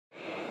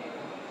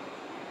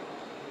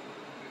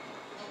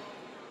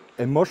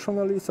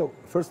Emotionally, so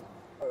first,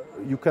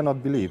 you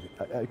cannot believe.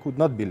 I could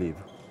not believe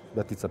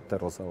that it's a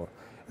pterosaur.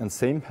 And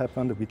same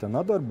happened with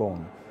another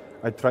bone.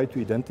 I tried to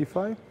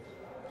identify,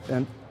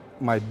 and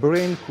my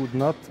brain could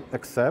not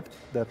accept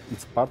that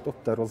it's part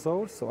of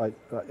pterosaur, so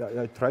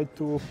I tried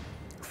to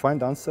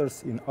find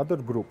answers in other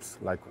groups,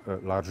 like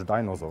large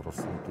dinosaur or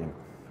something.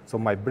 So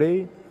my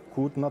brain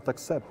could not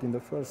accept in the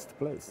first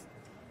place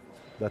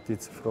that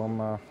it's from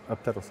a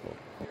pterosaur.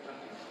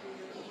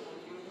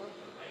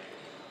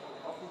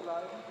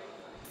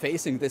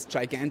 Facing this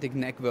gigantic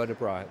neck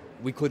vertebra,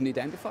 we couldn't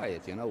identify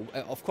it, you know.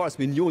 Of course,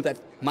 we knew that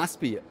must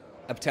be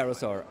a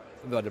pterosaur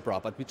vertebra,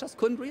 but we just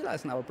couldn't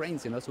realize in our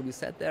brains, you know. So we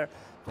sat there,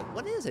 like,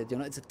 what is it? You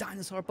know, it's a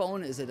dinosaur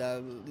bone, is it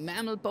a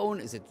mammal bone,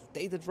 is it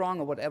dated wrong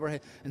or whatever?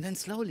 And then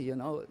slowly, you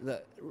know,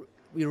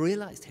 we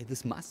realized, hey,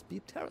 this must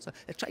be pterosaur,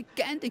 a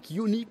gigantic,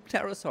 unique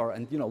pterosaur.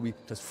 And, you know, we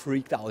just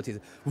freaked out.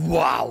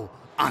 Wow,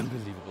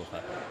 unbelievable.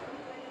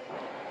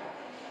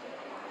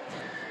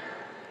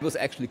 It was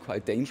actually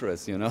quite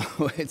dangerous, you know.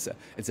 It's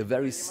a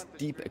very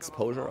steep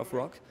exposure of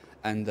rock,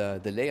 and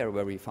the layer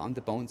where we found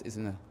the bones is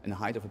in a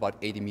height of about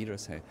 80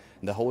 meters. Hey.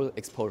 And the whole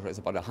exposure is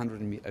about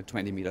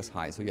 120 meters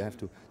high. So you have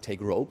to take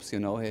ropes,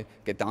 you know, hey,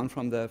 get down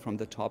from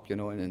the top, you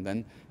know, and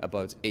then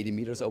about 80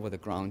 meters over the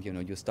ground, you know,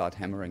 you start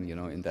hammering, you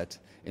know, in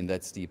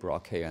that steep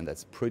rock, hey, and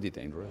that's pretty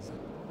dangerous.